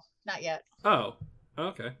 No, not yet. Oh.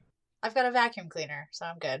 Okay. I've got a vacuum cleaner, so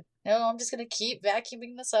I'm good. No, I'm just gonna keep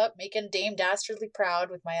vacuuming this up, making Dame Dastardly proud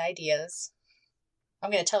with my ideas. I'm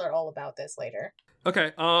gonna tell her all about this later.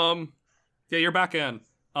 Okay. Yeah, you're back in.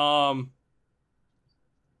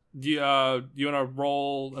 Do you want to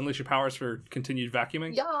roll Unleash Your Powers for continued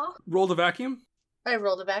vacuuming? Yeah. Roll the vacuum. I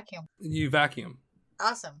rolled a vacuum. You vacuum.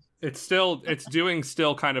 Awesome. It's doing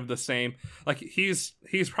still kind of the same. Like he's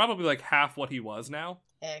probably like half what he was now.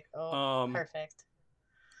 Heck. Oh, perfect.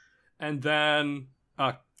 And then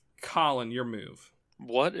Colin, your move.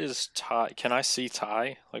 What is Ty? Can I see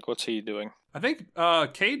Ty? Like, what's he doing? I think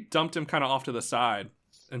Cade dumped him kind of off to the side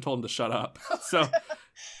and told him to shut up. So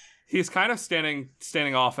he's kind of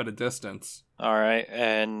standing off at a distance. All right,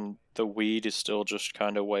 and the weed is still just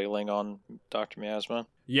kind of wailing on Dr. Miasma.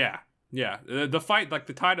 Yeah. The fight, like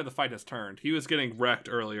the tide of the fight has turned. He was getting wrecked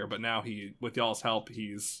earlier, but now with y'all's help,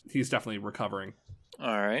 he's definitely recovering. All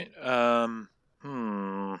right.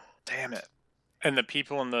 Damn it. And the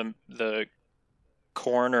people in the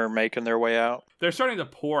corn are making their way out? They're starting to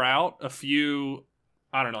pour out a few,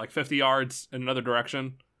 I don't know, like 50 yards in another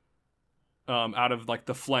direction, out of like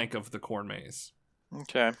the flank of the corn maze.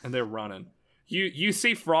 Okay. And they're running. You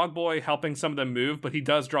see Frog Boy helping some of them move, but he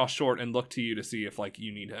does draw short and look to you to see if like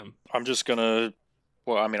you need him. I'm just gonna.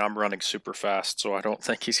 Well, I mean, I'm running super fast, so I don't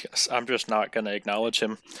think he's gonna. I'm just not gonna acknowledge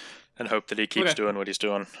him, and hope that he keeps doing what he's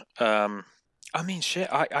doing. I mean, shit.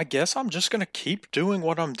 I guess I'm just gonna keep doing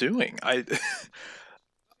what I'm doing. I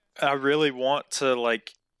really want to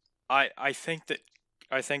like. I think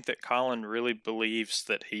that Colin really believes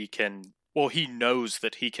that he can. Well, he knows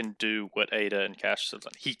that he can do what Ada and Cash have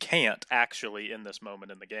done. He can't actually in this moment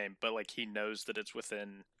in the game, but like he knows that it's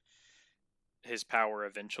within his power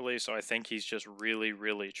eventually. So I think he's just really,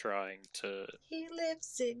 really trying to. He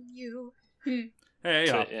lives in you. Hey,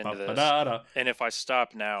 to end this. And if I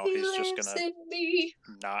stop now, he's just gonna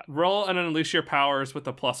not roll and unleash your powers with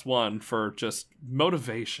a +1 for just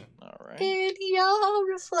motivation. All right. In your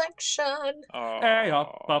reflection. Oh.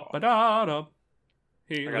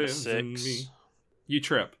 He I got a lives in 6. me. You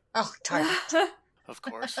trip. Oh, darn it. Of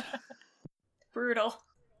course. Brutal.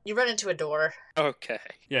 You run into a door. Okay.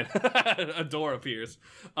 Yeah, a door appears.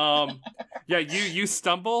 Yeah, you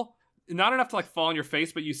stumble. Not enough to like fall on your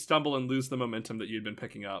face, but you stumble and lose the momentum that you'd been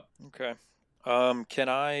picking up. Okay. Can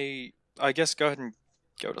I guess go ahead and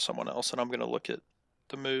go to someone else, and I'm gonna look at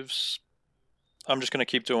the moves. I'm just gonna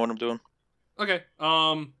keep doing what I'm doing. Okay.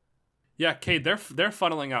 Yeah, Cade, they're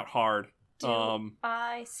funneling out hard.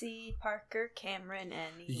 I see Parker Cameron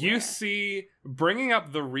anywhere. You see bringing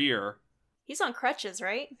up the rear. He's on crutches,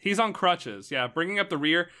 right? He's on crutches. Yeah, bringing up the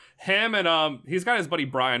rear. Him and he's got his buddy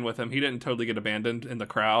Brian with him. He didn't totally get abandoned in the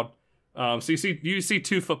crowd. So you see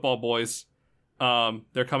 2 football boys.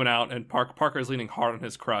 They're coming out, and Parker is leaning hard on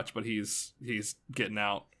his crutch, but he's getting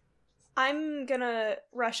out. I'm gonna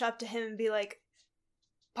rush up to him and be like,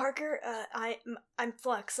 Parker, I'm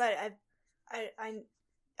Flux. I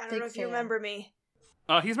don't know if you remember me.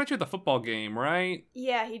 He's met you at the football game, right?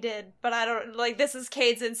 Yeah, he did. But I don't, like, this is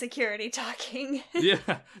Cade's insecurity talking.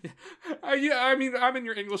 Yeah. I mean, I'm in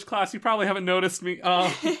your English class. You probably haven't noticed me.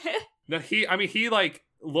 No, he like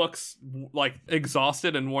looks like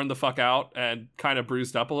exhausted and worn the fuck out and kind of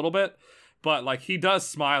bruised up a little bit. But like, he does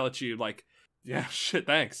smile at you like, yeah, shit,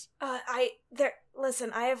 thanks.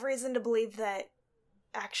 Listen, I have reason to believe that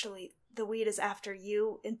actually the weed is after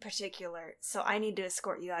you in particular, so I need to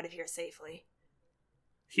escort you out of here safely.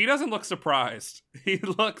 He doesn't look surprised. He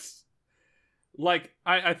looks like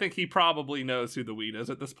I think he probably knows who the weed is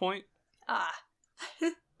at this point.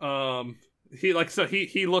 He looks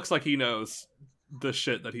like he knows the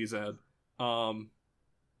shit that he's in. And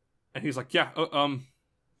he's like, yeah,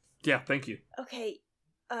 thank you. Okay,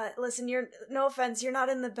 listen, no offense, you're not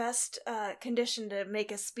in the best condition to make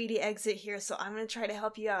a speedy exit here, so I'm gonna try to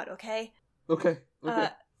help you out, okay? Okay.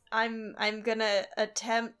 I'm gonna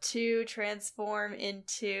attempt to transform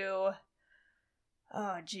into,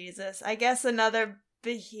 oh Jesus, I guess another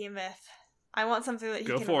behemoth. I want something that he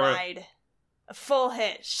can ride. A full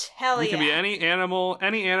hitch. Hell yeah. You can be any animal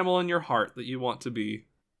in your heart that you want to be.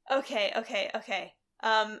 Okay.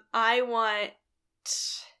 I want...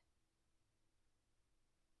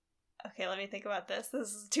 Okay, let me think about this. This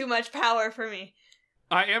is too much power for me.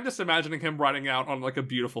 I am just imagining him riding out on like a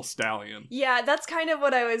beautiful stallion. Yeah, that's kind of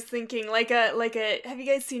what I was thinking. Like a have you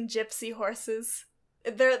guys seen gypsy horses?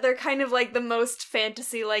 they're kind of like the most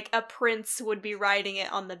fantasy, like a prince would be riding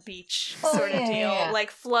it on the beach Oh, sort of yeah, deal. yeah, yeah. Like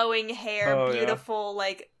flowing hair, Oh, yeah. beautiful,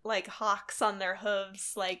 like hawks on their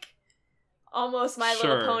hooves, like almost My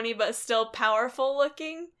Sure. Little Pony, but still powerful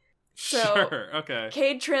looking. So- Sure. Okay.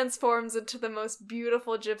 Cade transforms into the most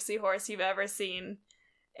beautiful gypsy horse you've ever seen,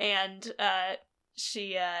 and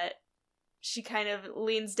she kind of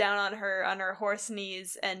leans down on her horse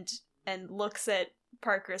knees and looks at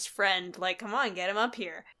Parker's friend like, "Come on, get him up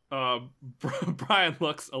here." Brian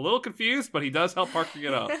looks a little confused, but he does help Parker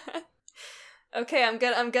get up. Okay, I'm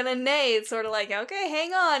gonna neigh. It's sort of like, okay,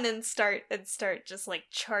 hang on, and start just like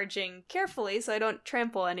charging carefully so I don't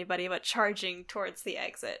trample anybody, but charging towards the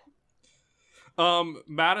exit.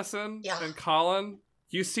 Madison Yeah. and Colin,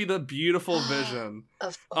 you see the beautiful vision.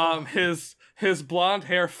 Of His blonde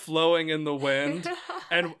hair flowing in the wind,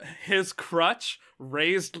 and his crutch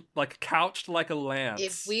raised, like couched like a lance.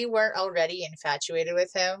 if we weren't already infatuated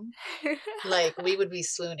with him, like we would be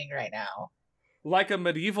swooning right now. Like a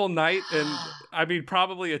medieval knight in, I mean,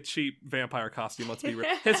 probably a cheap vampire costume, let's be real.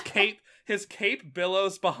 His cape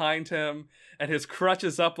billows behind him, and his crutch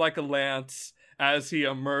is up like a lance as he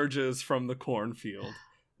emerges from the cornfield,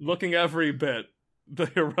 looking every bit the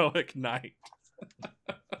heroic knight.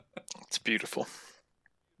 It's beautiful.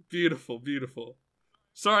 Beautiful, beautiful.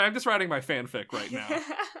 Sorry, I'm just writing my fanfic right now.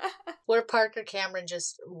 Where Parker Cameron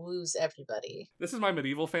just woos everybody. This is my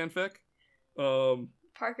medieval fanfic.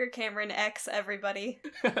 Parker Cameron X everybody.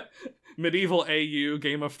 Medieval AU,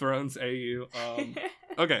 Game of Thrones AU.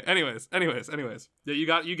 Okay, anyways. Yeah,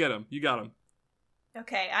 you get him.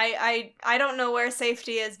 Okay, I don't know where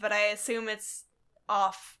safety is, but I assume it's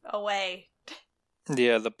off away.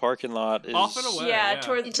 Yeah, the parking lot is Off and away. Yeah, yeah.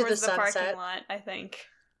 towards Into the the sunset. parking lot, I think.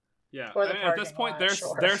 Yeah, Or the at this parking point, lot,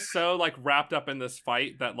 they're sure. so like wrapped up in this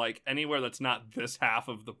fight that like anywhere that's not this half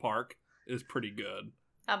of the park is pretty good.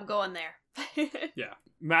 I'm going there. Yeah,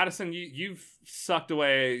 Madison, you've sucked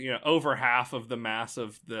away over half of the mass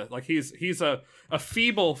of the like he's a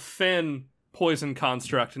feeble thin poison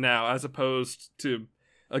construct now as opposed to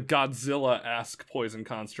a Godzilla-esque poison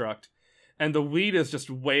construct, and the weed is just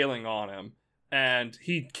wailing on him, and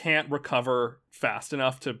he can't recover fast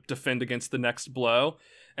enough to defend against the next blow.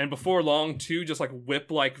 And before long, two just like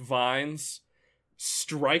whip-like vines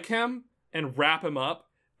strike him and wrap him up,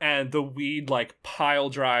 and the weed like pile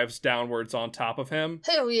drives downwards on top of him,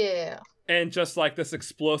 Hell yeah. and just like this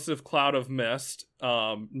explosive cloud of mist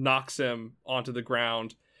knocks him onto the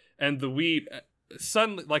ground, and the weed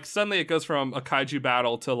suddenly it goes from a kaiju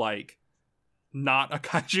battle to like not a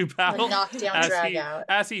kaiju battle. Knock down, drag out.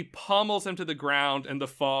 As he pummels him to the ground, and the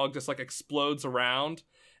fog just like explodes around,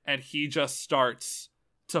 and he just starts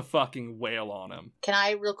to fucking wail on him. Can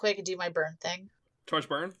I real quick do my burn thing? Torch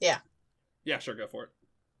burn? Yeah. Yeah, sure, go for it.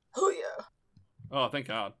 Oh yeah. Oh, thank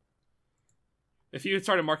God. If you had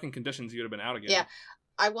started marking conditions, you would have been out again. Yeah.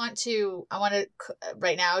 I want to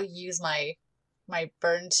right now use my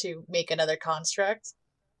burn to make another construct.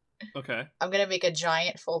 Okay. I'm gonna make a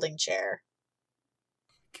giant folding chair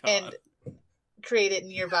God. and create it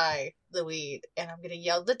nearby the weed, and I'm gonna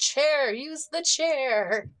yell, "The chair! Use the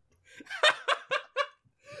chair!"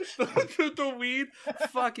 The weed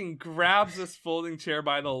fucking grabs this folding chair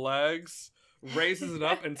by the legs, raises it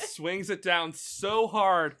up, and swings it down so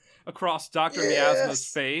hard across Dr. Miasma's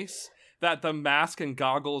face that the mask and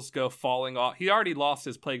goggles go falling off. He already lost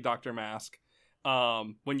his Plague Doctor mask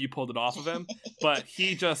when you pulled it off of him, but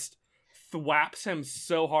he just thwaps him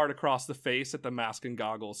so hard across the face that the mask and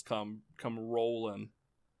goggles come rolling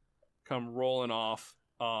off.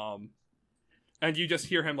 And you just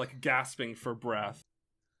hear him like gasping for breath.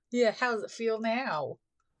 Yeah, how does it feel now?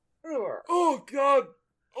 Oh God!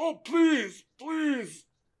 Oh please!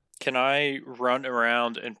 Can I run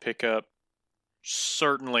around and pick up?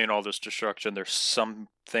 Certainly, in all this destruction, there's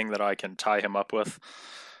something that I can tie him up with,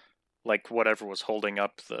 like whatever was holding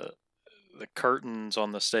up the curtains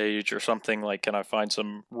on the stage or something. Like, can I find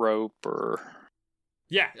some rope or?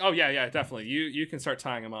 Yeah. Oh yeah, definitely. You can start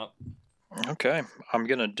tying him up. Okay, I'm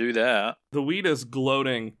gonna do that. The weed is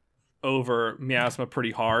gloating over Miasma pretty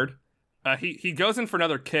hard. He goes in for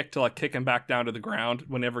another kick to like kick him back down to the ground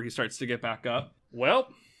whenever he starts to get back up. Well,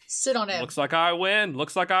 Sit on him. looks like I win,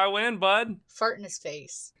 bud. Fart in his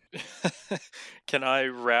face. Can I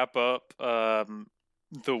wrap up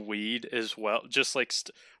the weed as well? Just like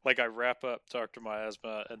like I wrap up Dr.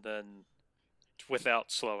 Miasma and then without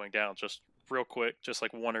slowing down, just real quick, just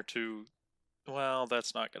like one or two. Well,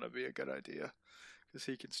 that's not going to be a good idea because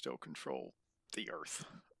he can still control the earth.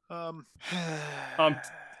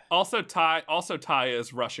 Also, Ty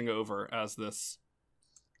is rushing over as this.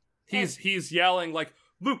 He's yelling like,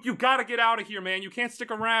 Luke, you gotta get out of here, man. You can't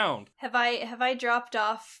stick around. Have I dropped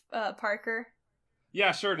off Parker?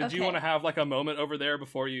 Yeah, sure. Did you Okay. want to have like a moment over there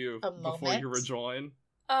before you moment? rejoin?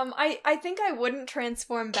 I think I wouldn't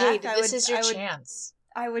transform back. Kate, I this would, is your I would, chance.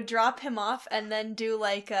 I would drop him off and then do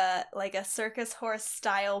like a circus horse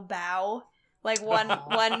style bow, like one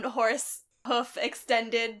horse hoof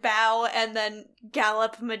extended bow, and then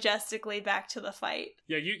gallop majestically back to the fight.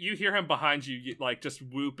 Yeah, you hear him behind you, like just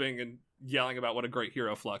whooping and yelling about what a great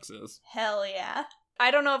hero Flux is. Hell yeah! I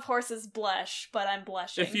don't know if horses blush, but I'm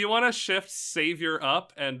blushing. If you want to shift Savior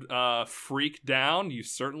up and Freak down, you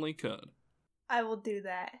certainly could. I will do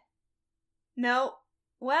that. No,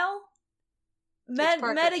 well, It's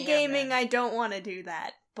Parker metagaming. Cameron. I don't want to do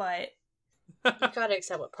that, but You gotta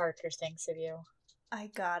accept what Parker thinks of you. I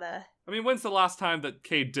gotta. I mean, when's the last time that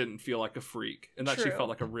Cade didn't feel like a freak and that she True. felt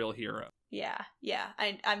like a real hero? Yeah.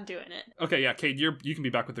 I'm doing it. Okay, yeah, Cade, you can be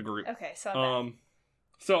back with the group. Okay, so I'm back.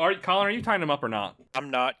 So Colin, are you tying him up or not?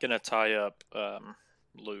 I'm not gonna tie up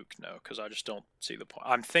Luke, no, because I just don't see the point.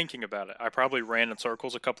 I'm thinking about it. I probably ran in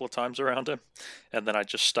circles a couple of times around him, and then I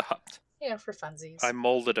just stopped. Yeah, for funsies. I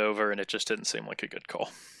mulled it over, and it just didn't seem like a good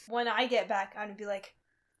call. When I get back, I'm gonna be like,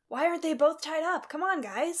 why aren't they both tied up? Come on,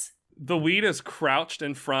 guys. The weed is crouched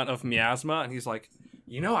in front of Miasma, and he's like,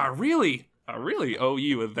 I really owe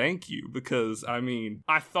you a thank you, because, I mean,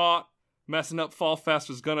 I thought messing up Fall Fest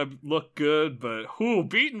was gonna look good, but,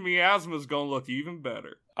 beating Miasma's gonna look even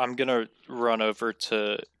better. I'm gonna run over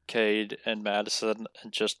to Cade and Madison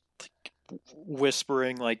and just like,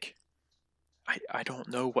 whispering, like, I don't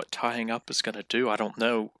know what tying up is gonna do. I don't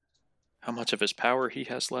know how much of his power he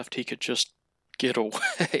has left. He could just get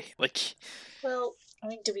away. Like, Well, I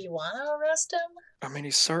mean, do we want to arrest him? I mean,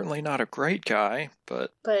 he's certainly not a great guy,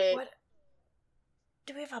 but But What?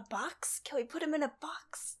 Do we have a box? Can we put him in a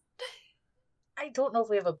box? I don't know if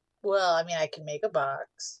we have a. Well, I mean, I can make a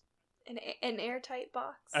box. An airtight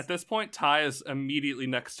box? At this point, Ty is immediately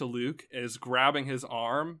next to Luke, is grabbing his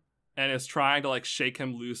arm, and is trying to, like, shake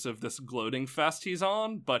him loose of this gloating fest he's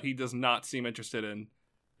on, but he does not seem interested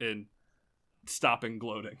in stopping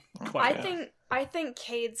gloating. Quite yet. I think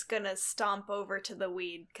Cade's gonna stomp over to the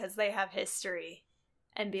weed because they have history,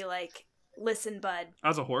 and be like, "Listen, bud."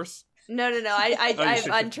 As a horse? No. Oh, you I'm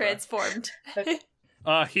should untransformed.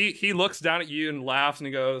 He looks down at you and laughs, and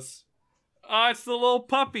he goes, it's the little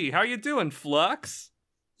puppy. How you doing, Flux?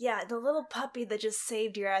 Yeah, the little puppy that just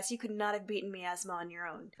saved your ass. You could not have beaten Miasma on your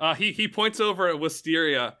own. He points over at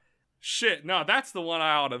Wisteria. Shit, no, that's the one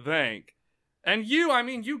I ought to thank. And you, I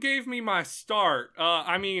mean, you gave me my start.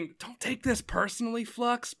 I mean, don't take this personally,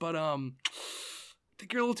 Flux, but, I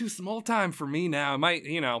think you're a little too small time for me now. It might,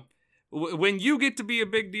 when you get to be a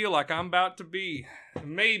big deal like I'm about to be,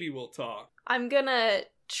 maybe we'll talk. I'm gonna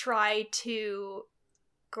try to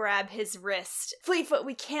grab his wrist. Fleetfoot,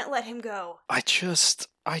 we can't let him go. I just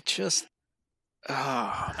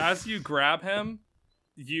As you grab him,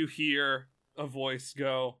 you hear a voice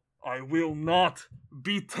go, I will not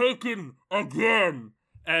be taken again.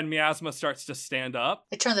 And Miasma starts to stand up.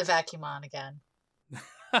 I turn the vacuum on again.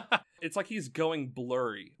 It's like he's going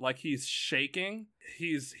blurry, like he's shaking.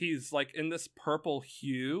 He's like in this purple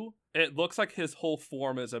hue. It looks like his whole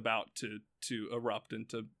form is about to erupt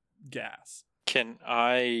into gas. Can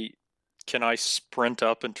I sprint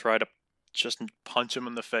up and try to just punch him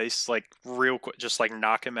in the face, like real quick, just like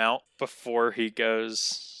knock him out before he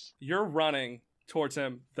goes? You're running towards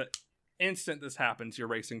him. The instant this happens, you're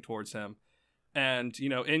racing towards him. And,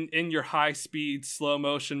 in your high speed, slow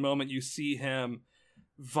motion moment, you see him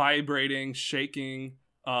vibrating, shaking,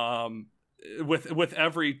 with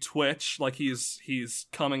every twitch, like he's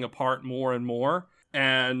coming apart more and more.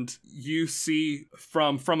 And you see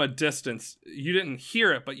from a distance, you didn't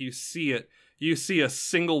hear it, but you see it. You see a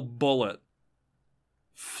single bullet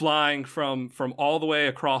flying from all the way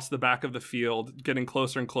across the back of the field, getting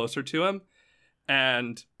closer and closer to him.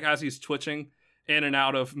 And as he's twitching in and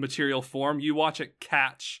out of material form, you watch it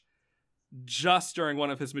catch just during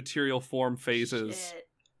one of his material form phases. Shit.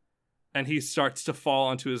 And he starts to fall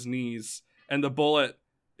onto his knees. And the bullet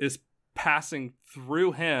is passing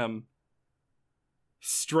through him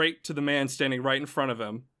straight to the man standing right in front of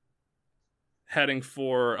him, heading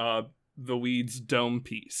for the weed's dome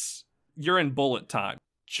piece. You're in bullet time.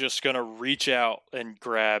 Just gonna reach out and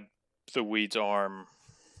grab the weed's arm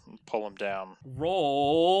and pull him down.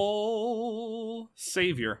 Roll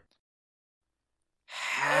Savior.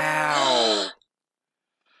 How?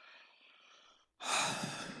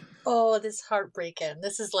 Oh, this is heartbreaking.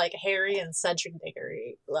 This is like Harry and Cedric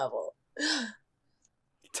Diggory level.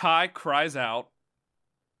 Ty cries out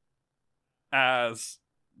as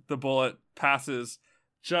the bullet passes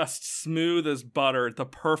just smooth as butter, the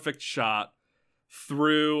perfect shot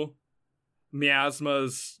through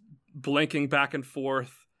Miasma's blinking back and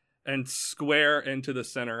forth and square into the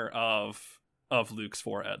center of Luke's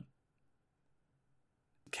forehead.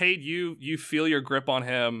 Cade, you feel your grip on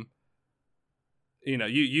him. You know,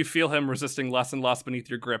 you feel him resisting less and less beneath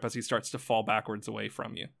your grip as he starts to fall backwards away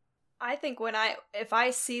from you. I think if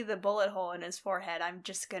I see the bullet hole in his forehead, I'm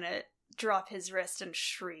just gonna drop his wrist and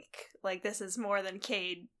shriek. Like, this is more than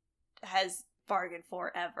Cade has bargained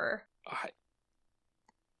for ever.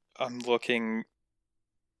 I'm looking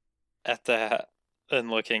at that and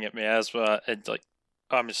looking at Miasma, and like,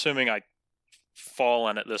 I'm assuming I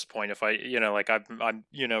fallen at this point. If I, I'm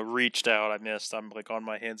reached out, I missed. I'm like on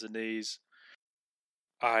my hands and knees.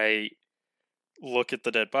 I look at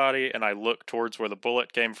the dead body and I look towards where the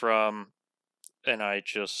bullet came from, and I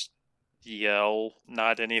just yell,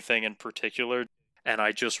 not anything in particular, and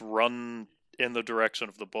I just run in the direction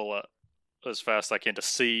of the bullet as fast as I can to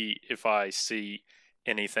see if I see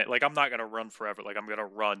anything. Like, I'm not going to run forever. Like, I'm going to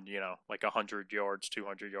run, like 100 yards,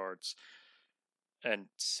 200 yards, and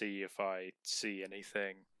see if I see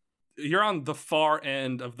anything. You're on the far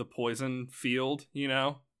end of the poison field,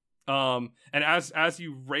 and as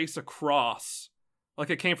you race across, like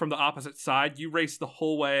it came from the opposite side, you race the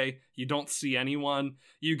whole way. You don't see anyone.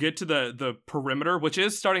 You get to the perimeter, which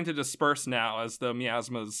is starting to disperse now as the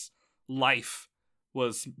Miasma's life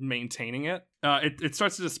was maintaining it. It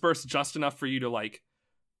starts to disperse just enough for you to like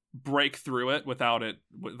break through it without it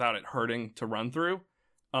hurting to run through.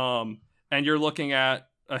 And you're looking at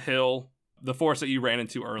a hill, the forest that you ran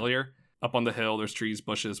into earlier. Up on the hill, there's trees,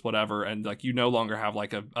 bushes, whatever, and like you no longer have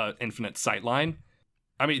like a infinite sight line.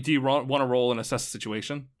 I mean, do you want to roll and assess the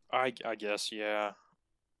situation? I guess, yeah.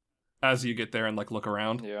 As you get there and like look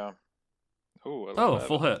around. Yeah. Ooh,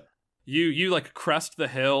 full hit. You like crest the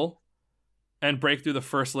hill and break through the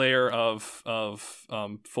first layer of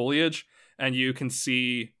foliage, and you can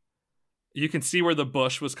see where the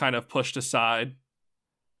bush was kind of pushed aside,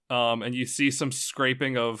 and you see some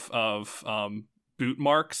scraping of boot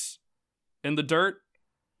marks in the dirt.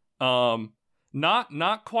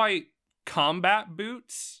 Not quite combat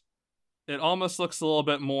boots. It almost looks a little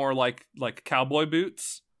bit more like cowboy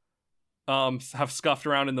boots. Have scuffed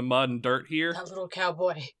around in the mud and dirt here. That little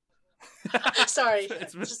cowboy. Sorry,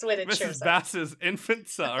 it's just the way to choose Mrs. Bass's infant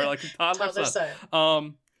son, or like a toddler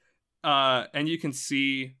son. And you can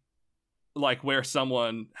see like where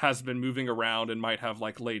someone has been moving around and might have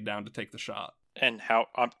like laid down to take the shot. And how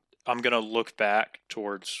I'm gonna look back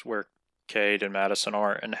towards where Cade and Madison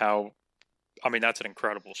are, and how, I mean, that's an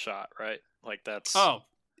incredible shot, right? Like, that's... Oh,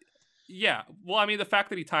 yeah. Well, I mean, the fact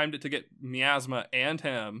that he timed it to get Miasma and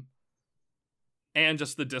him, and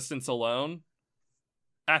just the distance alone,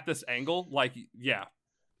 at this angle, like, yeah.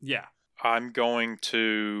 I'm going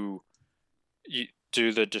to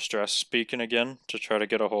do the distress speaking again to try to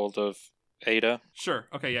get a hold of Ada. Sure.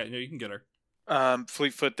 Okay, yeah, you can get her.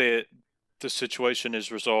 Fleetfoot, the situation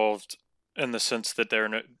is resolved in the sense that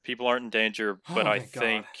people aren't in danger, but I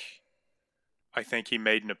think he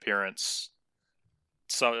made an appearance.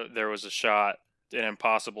 So there was a shot, an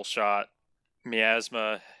impossible shot.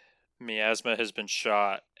 Miasma has been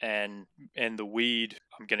shot, and in the weed,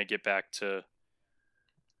 I'm gonna get back to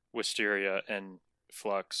Wisteria and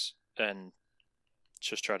Flux and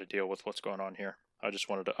just try to deal with what's going on here. I just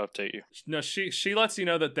wanted to update you. No, she lets you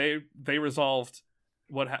know that they resolved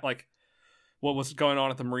what was going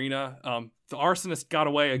on at the marina. The arsonist got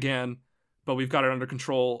away again, but we've got it under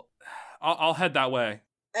control. I'll head that way.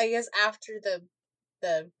 I guess after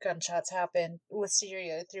the gunshots happened,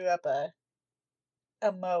 Wisteria threw up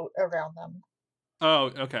a moat around them.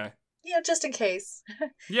 Oh, okay. Yeah, just in case.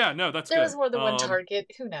 Yeah, no, that's there good. was more than one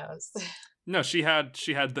target. Who knows? No, she had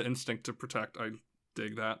the instinct to protect. I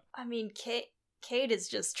dig that. I mean, Cade is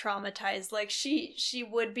just traumatized. Like, she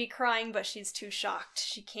would be crying, but she's too shocked.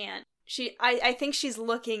 She can't. I think she's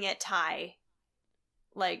looking at Ty,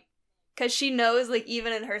 like, because she knows, like,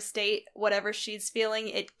 even in her state, whatever she's feeling,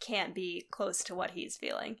 it can't be close to what he's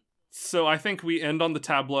feeling. So I think we end on the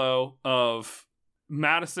tableau of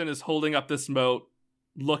Madison is holding up this moat,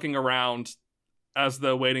 looking around as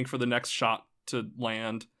though waiting for the next shot to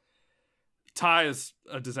land. Ty is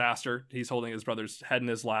a disaster. He's holding his brother's head in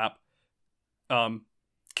his lap.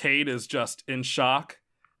 Cade is just in shock.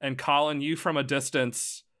 And Colin, you from a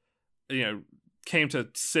distance, came to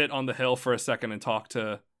sit on the hill for a second and talk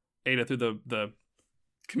to Ada through the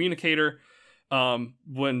communicator.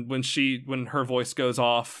 When her voice goes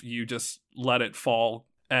off, you just let it fall.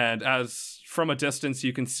 And as from a distance,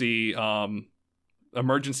 you can see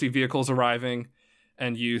emergency vehicles arriving,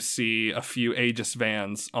 and you see a few Aegis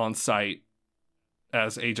vans on site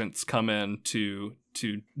as agents come in to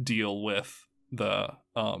deal with the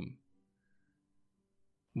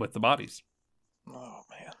bodies. Oh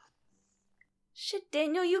man. Shit,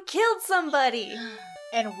 Daniel, you killed somebody!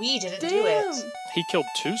 And we didn't do Damn! it. He killed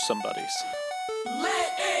 2 somebodies. Let's